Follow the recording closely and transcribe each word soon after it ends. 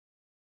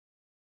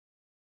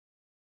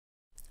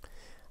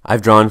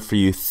I've drawn for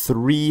you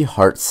 3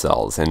 heart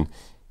cells, and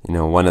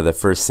one of the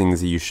first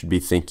things that you should be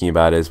thinking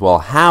about is, well,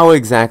 how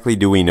exactly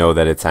do we know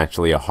that it's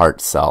actually a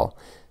heart cell?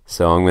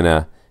 So I'm going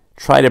to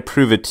try to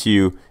prove it to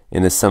you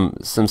in some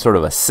sort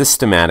of a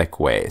systematic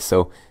way.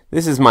 So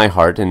this is my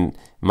heart, and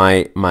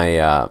my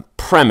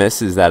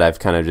premise is that I've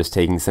kind of just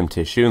taken some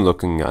tissue and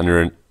looking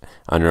under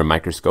a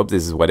microscope.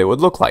 This is what it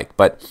would look like.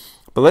 But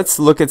let's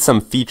look at some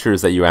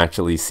features that you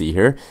actually see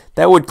here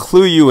that would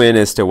clue you in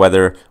as to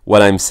whether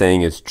what I'm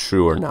saying is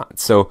true or not.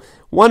 So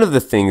one of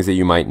the things that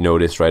you might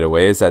notice right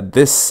away is that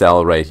this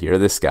cell right here,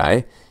 this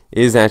guy,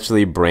 is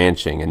actually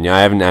branching. And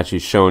I haven't actually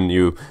shown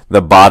you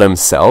the bottom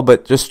cell,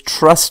 but just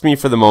trust me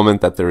for the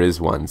moment that there is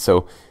one.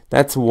 So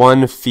that's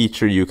one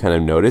feature you kind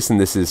of notice, and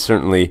this is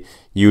certainly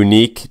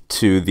unique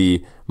to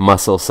the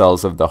muscle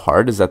cells of the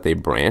heart, is that they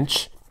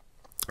branch.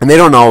 And they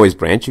don't always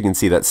branch. You can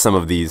see that some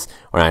of these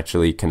are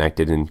actually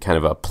connected in kind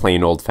of a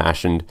plain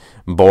old-fashioned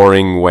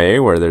boring way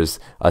where there's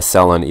a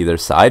cell on either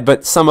side,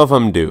 but some of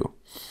them do.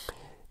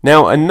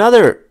 Now,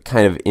 another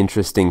kind of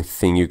interesting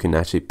thing you can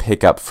actually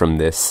pick up from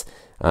this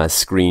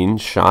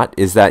screenshot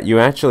is that you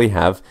actually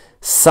have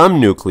some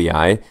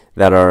nuclei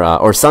that are,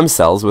 or some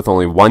cells with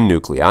only 1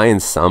 nuclei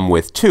and some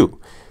with 2.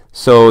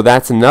 So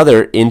that's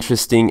another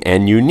interesting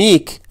and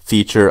unique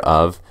feature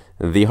of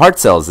the heart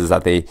cells, is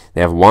that they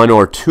have 1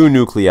 or 2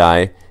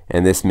 nuclei,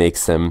 and this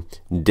makes them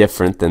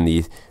different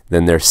than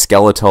their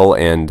skeletal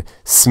and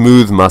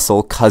smooth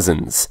muscle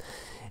cousins.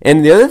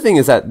 And the other thing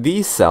is that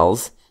these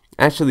cells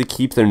actually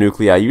keep their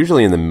nuclei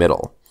usually in the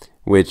middle,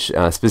 which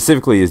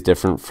specifically is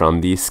different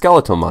from the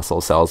skeletal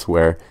muscle cells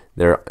where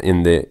they're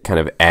in the kind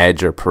of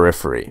edge or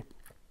periphery.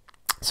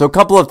 So a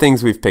couple of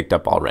things we've picked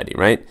up already,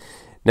 right?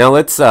 Now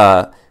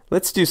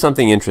let's do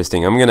something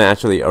interesting. I'm going to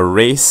actually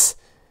erase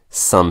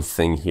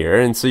something here,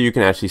 and so you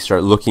can actually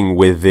start looking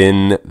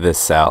within the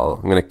cell.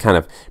 I'm going to kind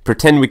of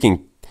pretend we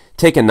can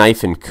take a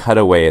knife and cut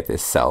away at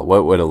this cell.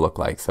 What would it look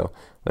like? So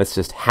let's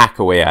just hack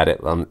away at it,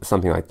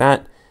 something like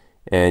that,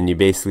 and you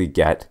basically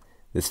get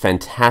this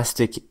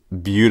fantastic,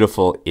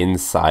 beautiful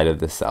inside of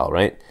the cell,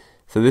 right?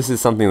 So this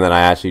is something that I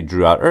actually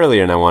drew out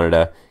earlier, and I wanted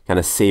to kind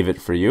of save it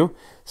for you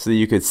so that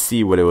you could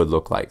see what it would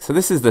look like. So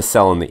this is the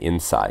cell on the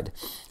inside.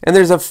 And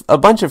there's a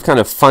bunch of kind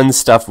of fun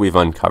stuff we've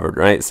uncovered,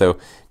 right? So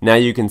now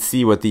you can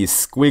see what the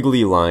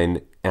squiggly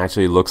line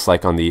actually looks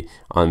like on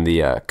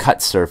the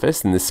cut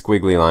surface, and this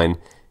squiggly line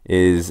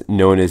is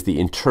known as the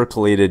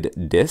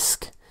intercalated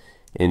disc.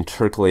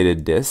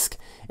 Intercalated disc.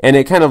 And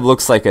it kind of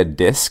looks like a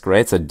disc,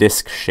 right? It's a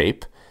disc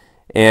shape.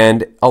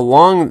 And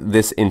along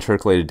this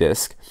intercalated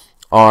disc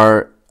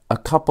are a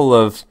couple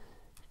of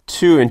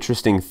 2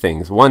 interesting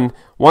things. One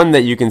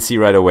that you can see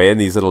right away in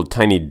these little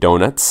tiny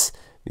donuts,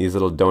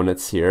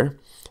 here,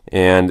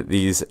 and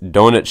these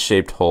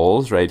donut-shaped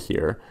holes right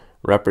here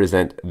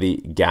represent the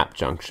gap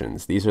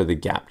junctions. These are the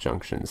gap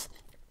junctions.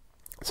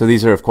 So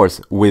these are, of course,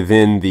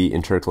 within the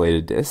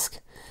intercalated disc.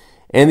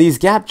 And these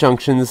gap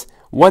junctions,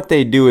 what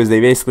they do is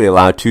they basically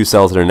allow 2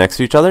 cells that are next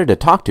to each other to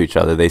talk to each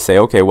other. They say,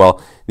 okay,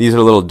 well, these are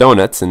little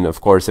donuts, and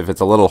of course, if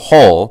it's a little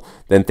hole,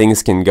 then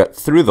things can get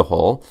through the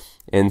hole.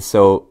 And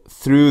so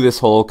through this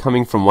hole,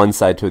 coming from one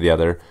side to the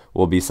other,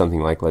 will be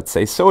something like, let's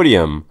say,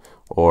 sodium,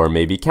 or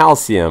maybe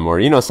calcium,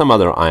 or some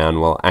other ion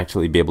will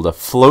actually be able to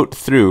float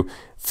through,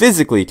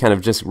 physically kind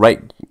of just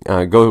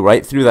go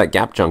right through that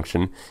gap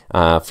junction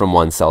from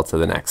one cell to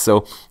the next.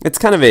 So it's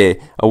kind of a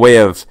way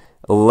of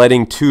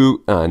letting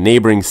 2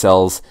 neighboring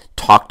cells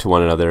talk to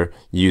one another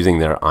using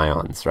their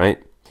ions,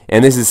 right?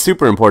 And this is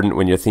super important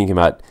when you're thinking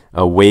about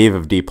a wave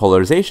of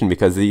depolarization,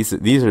 because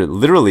these are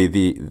literally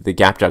the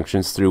gap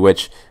junctions through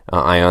which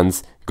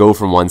ions go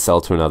from one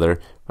cell to another,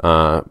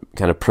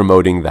 kind of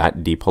promoting that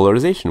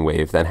depolarization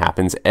wave that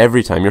happens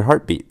every time your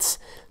heart beats.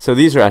 So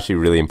these are actually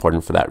really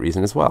important for that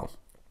reason as well.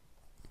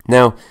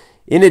 Now,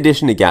 in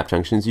addition to gap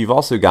junctions, you've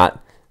also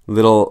got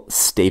little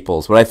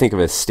staples, what I think of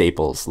as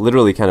staples,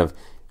 literally kind of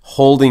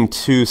holding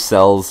 2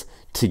 cells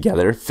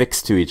together,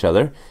 fixed to each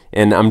other,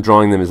 and I'm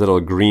drawing them as little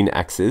green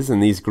X's,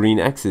 and these green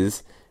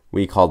X's,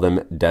 we call them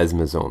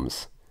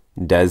desmosomes.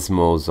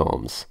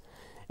 Desmosomes.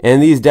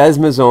 And these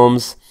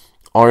desmosomes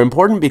are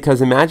important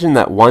because imagine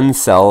that one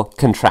cell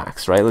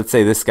contracts, right? Let's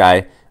say this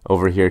guy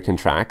over here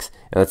contracts,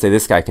 and let's say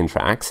this guy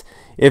contracts.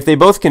 If they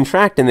both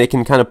contract and they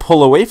can kind of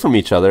pull away from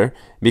each other,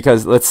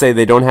 because let's say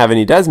they don't have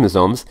any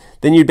desmosomes,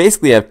 then you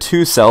basically have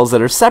 2 cells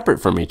that are separate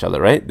from each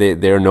other, right?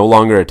 They are no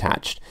longer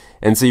attached.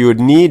 And so you would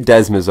need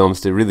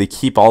desmosomes to really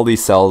keep all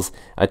these cells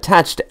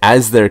attached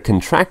as they're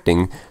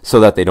contracting so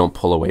that they don't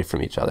pull away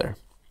from each other.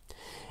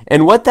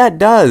 And what that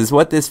does,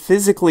 what this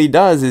physically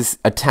does, is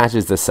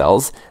attaches the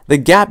cells. The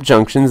gap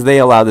junctions, they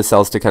allow the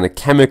cells to kind of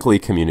chemically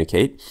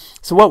communicate.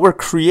 So what we're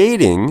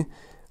creating,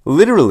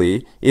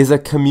 literally, is a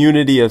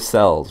community of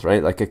cells,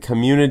 right? Like a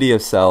community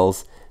of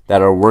cells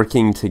that are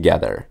working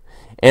together.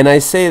 And I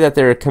say that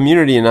they're a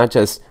community and not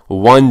just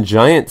one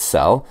giant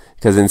cell,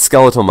 because in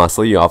skeletal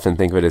muscle you often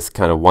think of it as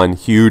kind of one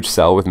huge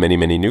cell with many,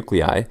 many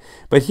nuclei.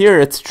 But here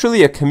it's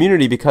truly a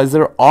community because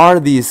there are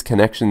these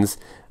connections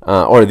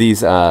or these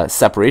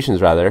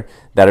separations rather,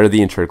 that are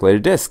the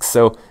intercalated discs.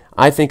 So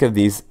I think of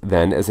these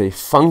then as a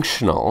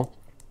functional,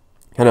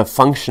 kind of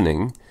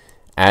functioning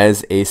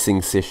as a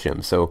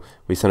syncytium. So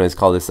we sometimes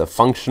call this a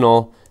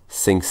functional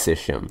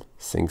syncytium.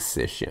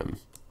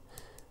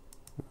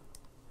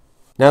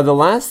 Now the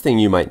last thing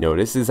you might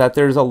notice is that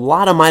there's a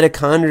lot of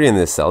mitochondria in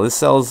this cell. This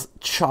cell's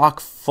chock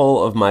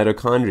full of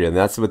mitochondria, and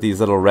that's what these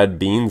little red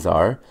beans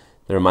are.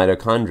 They're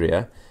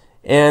mitochondria.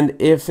 And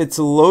if it's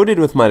loaded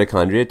with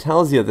mitochondria, it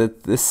tells you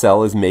that this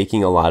cell is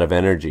making a lot of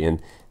energy,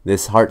 and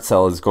this heart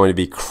cell is going to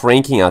be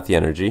cranking out the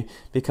energy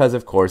because,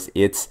 of course,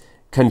 it's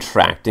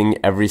contracting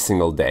every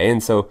single day.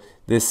 And so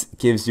this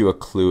gives you a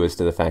clue as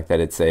to the fact that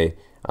it's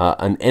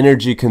an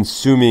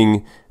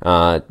energy-consuming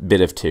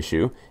bit of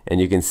tissue, and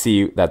you can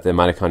see that the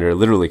mitochondria are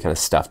literally kind of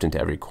stuffed into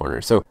every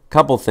corner. So a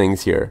couple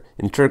things here.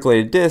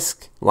 Intercalated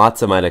disc,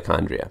 lots of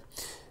mitochondria.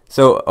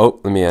 So,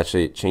 let me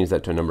actually change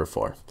that to number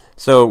 4.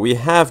 So we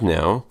have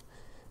now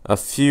a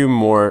few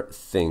more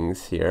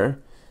things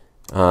here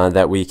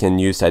that we can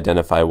use to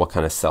identify what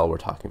kind of cell we're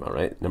talking about,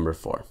 right? Number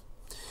 4.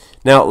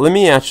 Now, let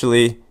me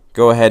actually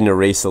go ahead and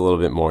erase a little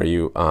bit more.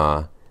 You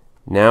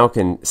now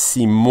can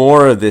see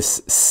more of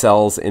this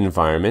cell's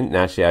environment. And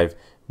actually, I've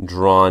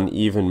drawn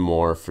even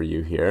more for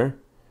you here.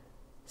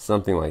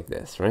 Something like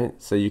this, right?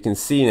 So you can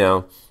see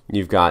now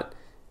you've got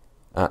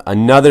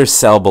another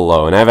cell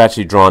below. And I've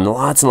actually drawn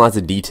lots and lots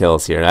of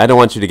details here. I don't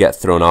want you to get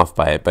thrown off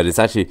by it, but it's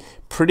actually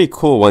pretty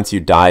cool once you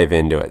dive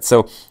into it.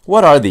 So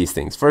what are these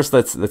things? First,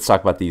 let's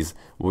talk about these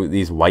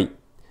white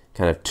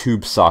kind of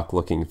tube sock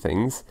looking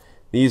things.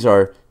 These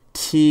are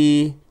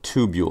T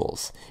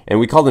tubules. And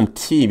we call them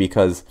T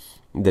because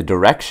the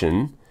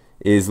direction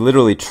is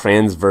literally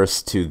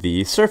transverse to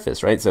the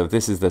surface, right? So if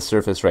this is the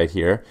surface right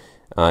here,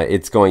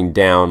 it's going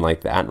down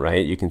like that,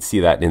 right? You can see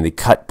that in the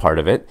cut part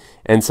of it.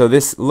 And so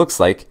this looks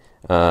like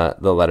the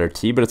letter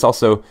T, but it's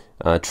also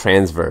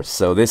transverse.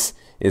 So this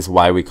is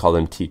why we call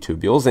them T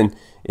tubules. And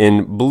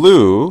in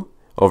blue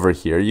over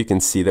here, you can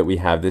see that we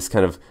have this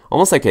kind of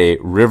almost like a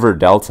river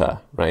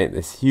delta, right?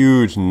 This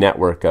huge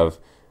network of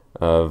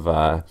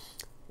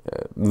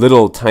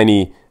little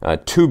tiny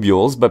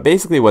tubules, but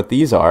basically what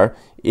these are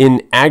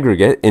in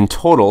aggregate, in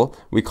total,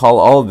 we call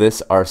all of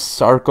this our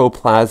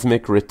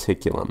sarcoplasmic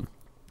reticulum.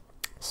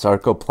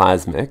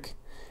 Sarcoplasmic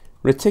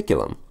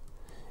reticulum.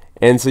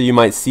 And so you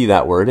might see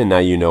that word and now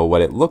you know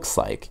what it looks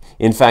like.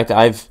 In fact,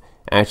 I've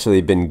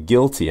actually been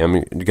guilty, I'm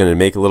going to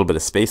make a little bit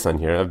of space on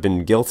here, I've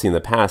been guilty in the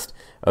past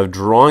of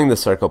drawing the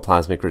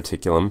sarcoplasmic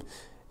reticulum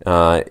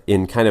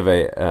in kind of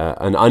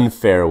an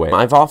unfair way.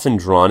 I've often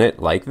drawn it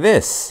like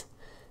this,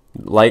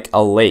 like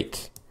a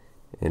lake.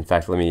 In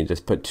fact, let me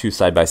just put two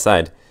side by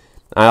side.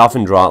 I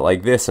often draw it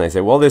like this, and I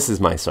say, well, this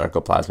is my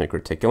sarcoplasmic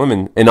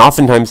reticulum, and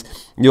oftentimes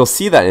you'll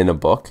see that in a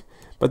book,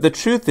 but the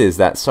truth is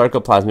that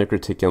sarcoplasmic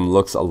reticulum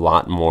looks a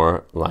lot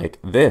more like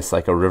this,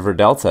 like a river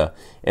delta,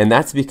 and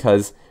that's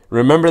because,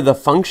 remember, the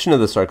function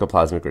of the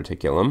sarcoplasmic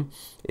reticulum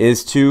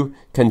is to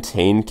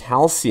contain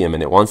calcium,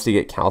 and it wants to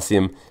get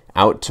calcium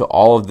out to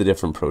all of the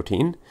different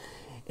protein,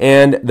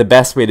 and the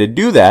best way to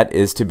do that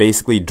is to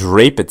basically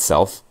drape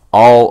itself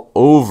all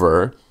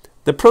over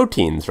the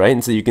proteins, right?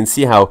 And so you can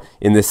see how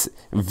in this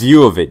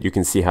view of it, you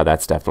can see how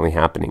that's definitely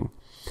happening.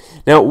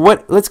 Now,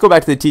 let's go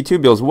back to the T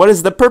tubules. What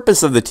is the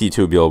purpose of the T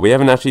tubule? We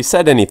haven't actually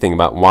said anything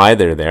about why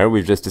they're there.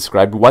 We've just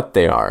described what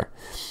they are.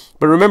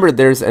 But remember,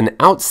 there's an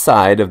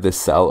outside of the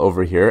cell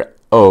over here,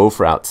 O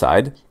for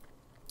outside,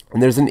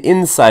 and there's an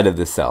inside of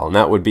the cell, and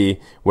that would be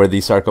where the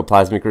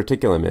sarcoplasmic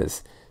reticulum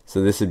is.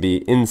 So this would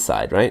be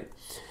inside, right?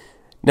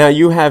 Now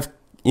you have,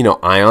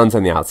 ions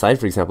on the outside.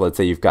 For example, let's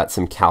say you've got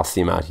some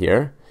calcium out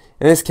here.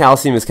 And this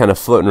calcium is kind of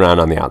floating around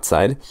on the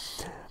outside.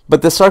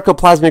 But the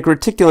sarcoplasmic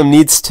reticulum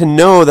needs to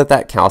know that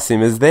that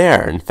calcium is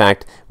there. In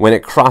fact, when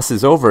it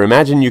crosses over,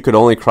 imagine you could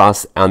only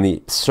cross on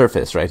the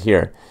surface right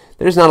here.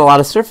 There's not a lot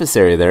of surface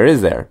area there,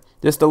 is there?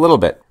 Just a little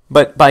bit.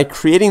 But by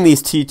creating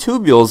these T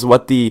tubules,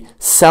 what the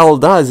cell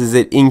does is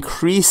it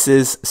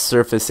increases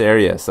surface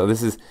area. So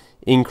this is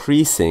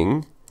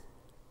increasing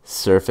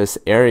surface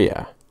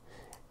area.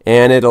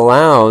 And it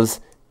allows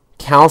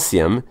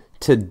calcium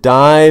to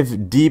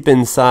dive deep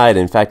inside.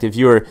 In fact, if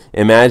you were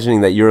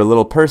imagining that you're a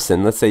little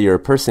person, let's say you're a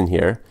person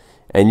here,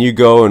 and you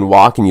go and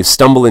walk and you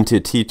stumble into a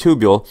T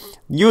tubule,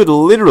 you would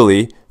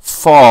literally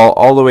fall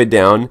all the way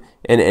down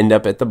and end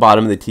up at the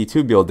bottom of the T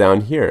tubule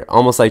down here,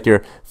 almost like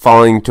you're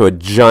falling to a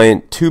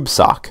giant tube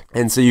sock.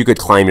 And so you could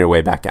climb your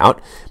way back out.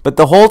 But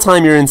the whole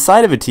time you're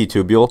inside of a T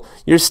tubule,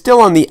 you're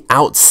still on the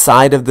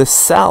outside of the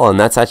cell, and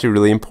that's actually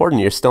really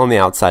important. You're still on the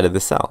outside of the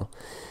cell.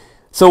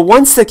 So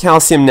once the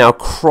calcium now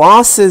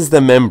crosses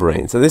the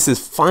membrane, so this is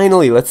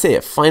finally, let's say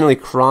it finally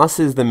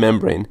crosses the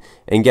membrane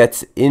and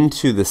gets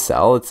into the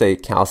cell. Let's say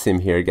calcium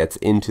here gets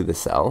into the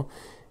cell.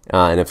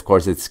 And of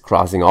course it's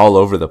crossing all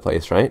over the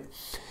place, right?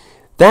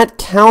 That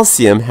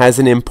calcium has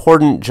an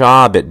important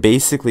job. It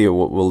basically,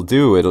 what will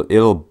do,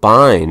 it'll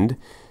bind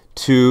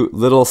to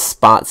little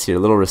spots here,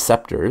 little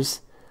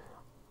receptors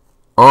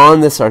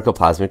on the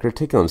sarcoplasmic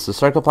reticulum. So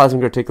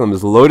sarcoplasmic reticulum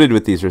is loaded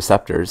with these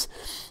receptors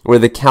where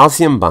the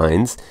calcium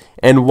binds,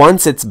 and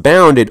once it's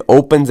bound, it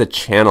opens a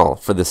channel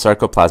for the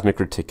sarcoplasmic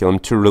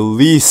reticulum to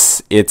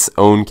release its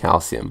own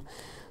calcium.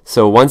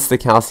 So once the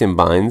calcium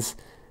binds,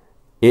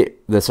 the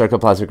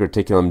sarcoplasmic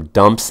reticulum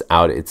dumps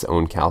out its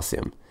own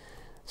calcium.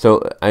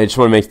 So I just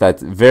want to make that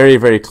very,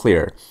 very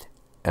clear.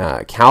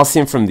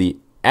 Calcium from the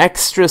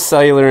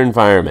extracellular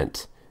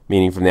environment,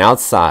 meaning from the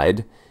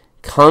outside,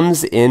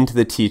 comes into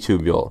the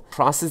T-tubule,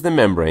 crosses the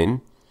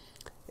membrane,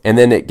 and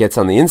then it gets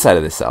on the inside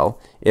of the cell.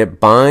 It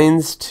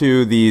binds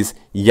to these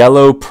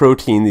yellow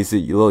protein, these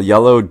little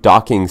yellow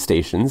docking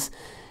stations,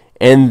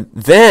 and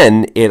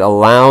then it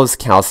allows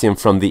calcium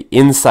from the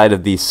inside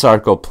of the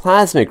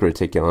sarcoplasmic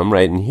reticulum,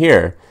 right in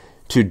here,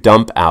 to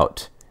dump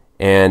out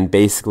and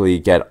basically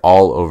get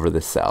all over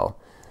the cell.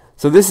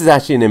 So this is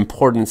actually an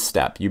important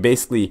step. You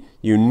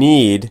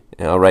need,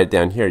 and I'll write it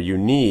down here, you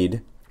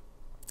need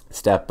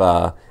step,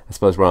 I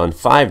suppose we're on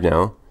 5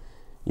 now,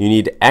 you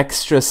need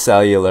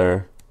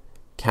extracellular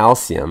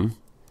calcium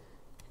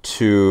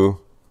to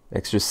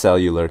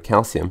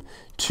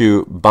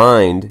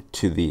bind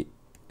to the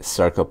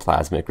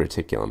sarcoplasmic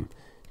reticulum,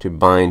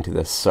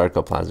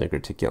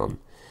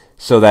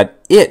 so that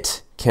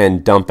it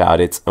can dump out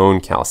its own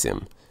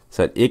calcium,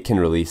 so that it can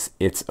release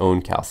its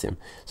own calcium.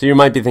 So you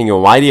might be thinking,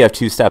 well, why do you have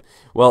 2 steps?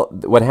 Well,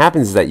 what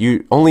happens is that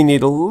you only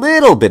need a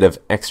little bit of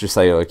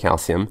extracellular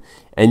calcium,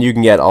 and you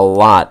can get a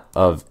lot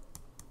of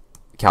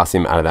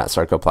calcium out of that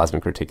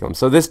sarcoplasmic reticulum.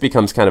 So this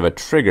becomes kind of a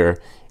trigger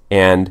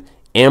and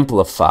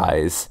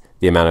amplifies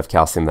the amount of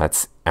calcium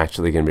that's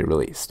actually going to be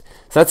released.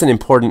 So that's an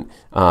important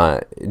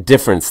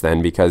difference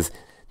then, because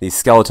the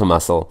skeletal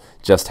muscle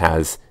just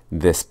has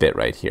this bit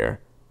right here.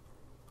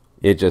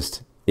 It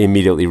just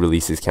immediately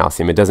releases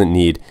calcium. It doesn't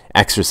need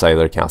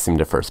extracellular calcium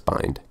to first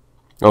bind.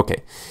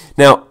 Okay,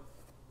 now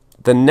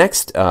the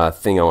next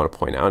thing I want to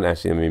point out,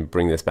 actually let me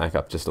bring this back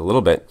up just a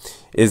little bit,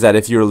 is that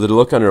if you were to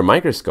look under a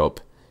microscope,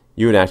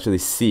 you would actually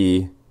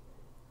see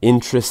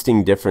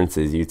interesting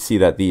differences. You'd see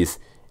that these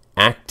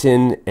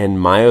actin and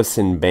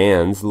myosin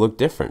bands look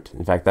different.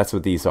 In fact, that's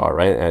what these are,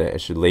 right? I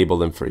should label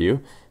them for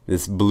you.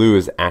 This blue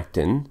is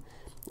actin,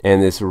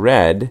 and this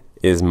red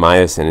is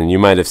myosin, and you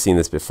might have seen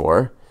this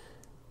before.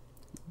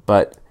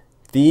 But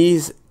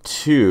these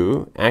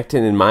two,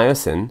 actin and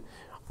myosin,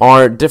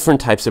 are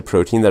different types of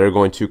protein that are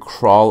going to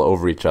crawl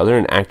over each other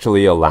and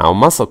actually allow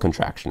muscle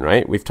contraction,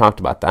 right? We've talked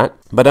about that.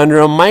 But under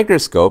a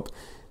microscope,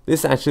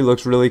 this actually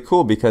looks really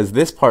cool, because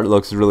this part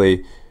looks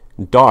really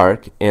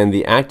dark and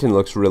the actin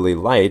looks really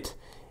light,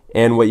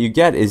 and what you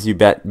get is you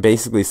get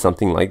basically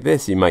something like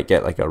this. You might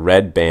get like a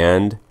red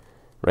band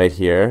right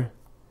here,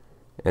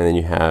 and then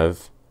you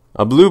have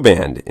a blue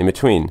band in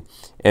between.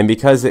 And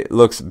because it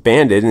looks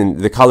banded, and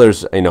the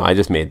colors, I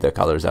just made the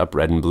colors up,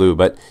 red and blue,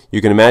 but you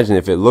can imagine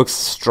if it looks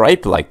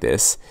striped like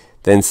this,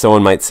 then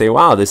someone might say,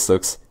 wow, this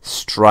looks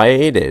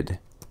striated.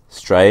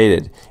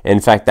 In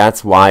fact,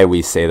 that's why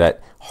we say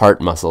that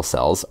heart muscle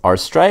cells are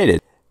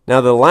striated.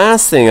 Now, the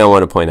last thing I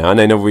want to point out, and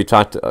I know we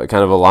talked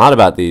kind of a lot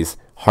about these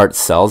heart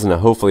cells, and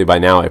hopefully by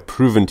now I've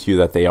proven to you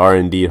that they are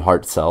indeed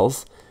heart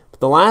cells.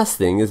 But the last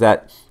thing is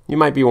that you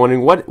might be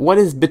wondering, what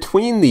is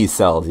between these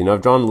cells?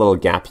 I've drawn a little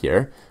gap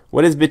here.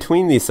 What is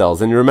between these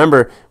cells? And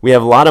remember, we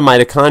have a lot of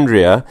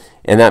mitochondria,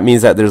 and that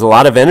means that there's a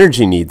lot of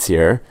energy needs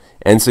here,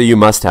 and so you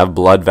must have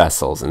blood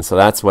vessels. And so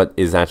that's what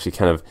is actually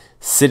kind of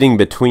sitting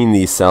between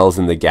these cells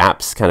in the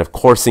gaps, kind of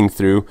coursing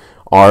through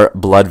our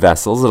blood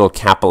vessels, little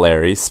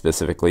capillaries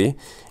specifically,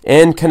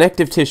 and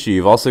connective tissue.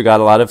 You've also got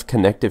a lot of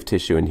connective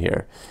tissue in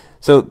here.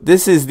 So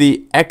this is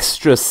the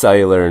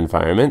extracellular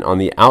environment on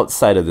the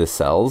outside of the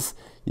cells.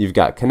 You've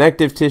got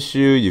connective tissue,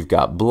 you've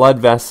got blood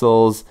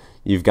vessels,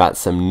 you've got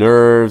some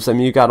nerves.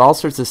 You've got all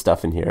sorts of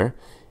stuff in here,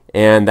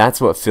 and that's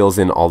what fills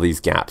in all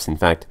these gaps. In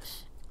fact,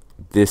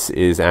 this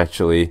is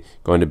actually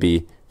going to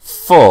be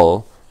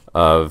full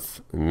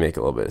of, let me make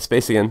a little bit of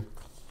space again,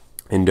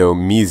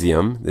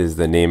 endomysium is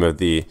the name of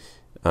the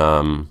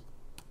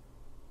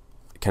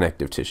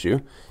connective tissue.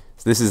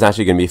 So this is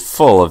actually going to be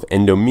full of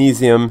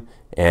endomysium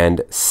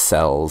and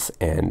cells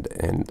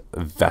and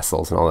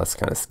vessels and all this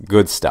kind of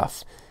good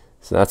stuff.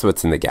 So that's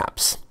what's in the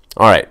gaps.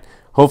 All right.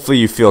 Hopefully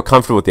you feel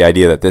comfortable with the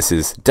idea that this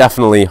is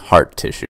definitely heart tissue.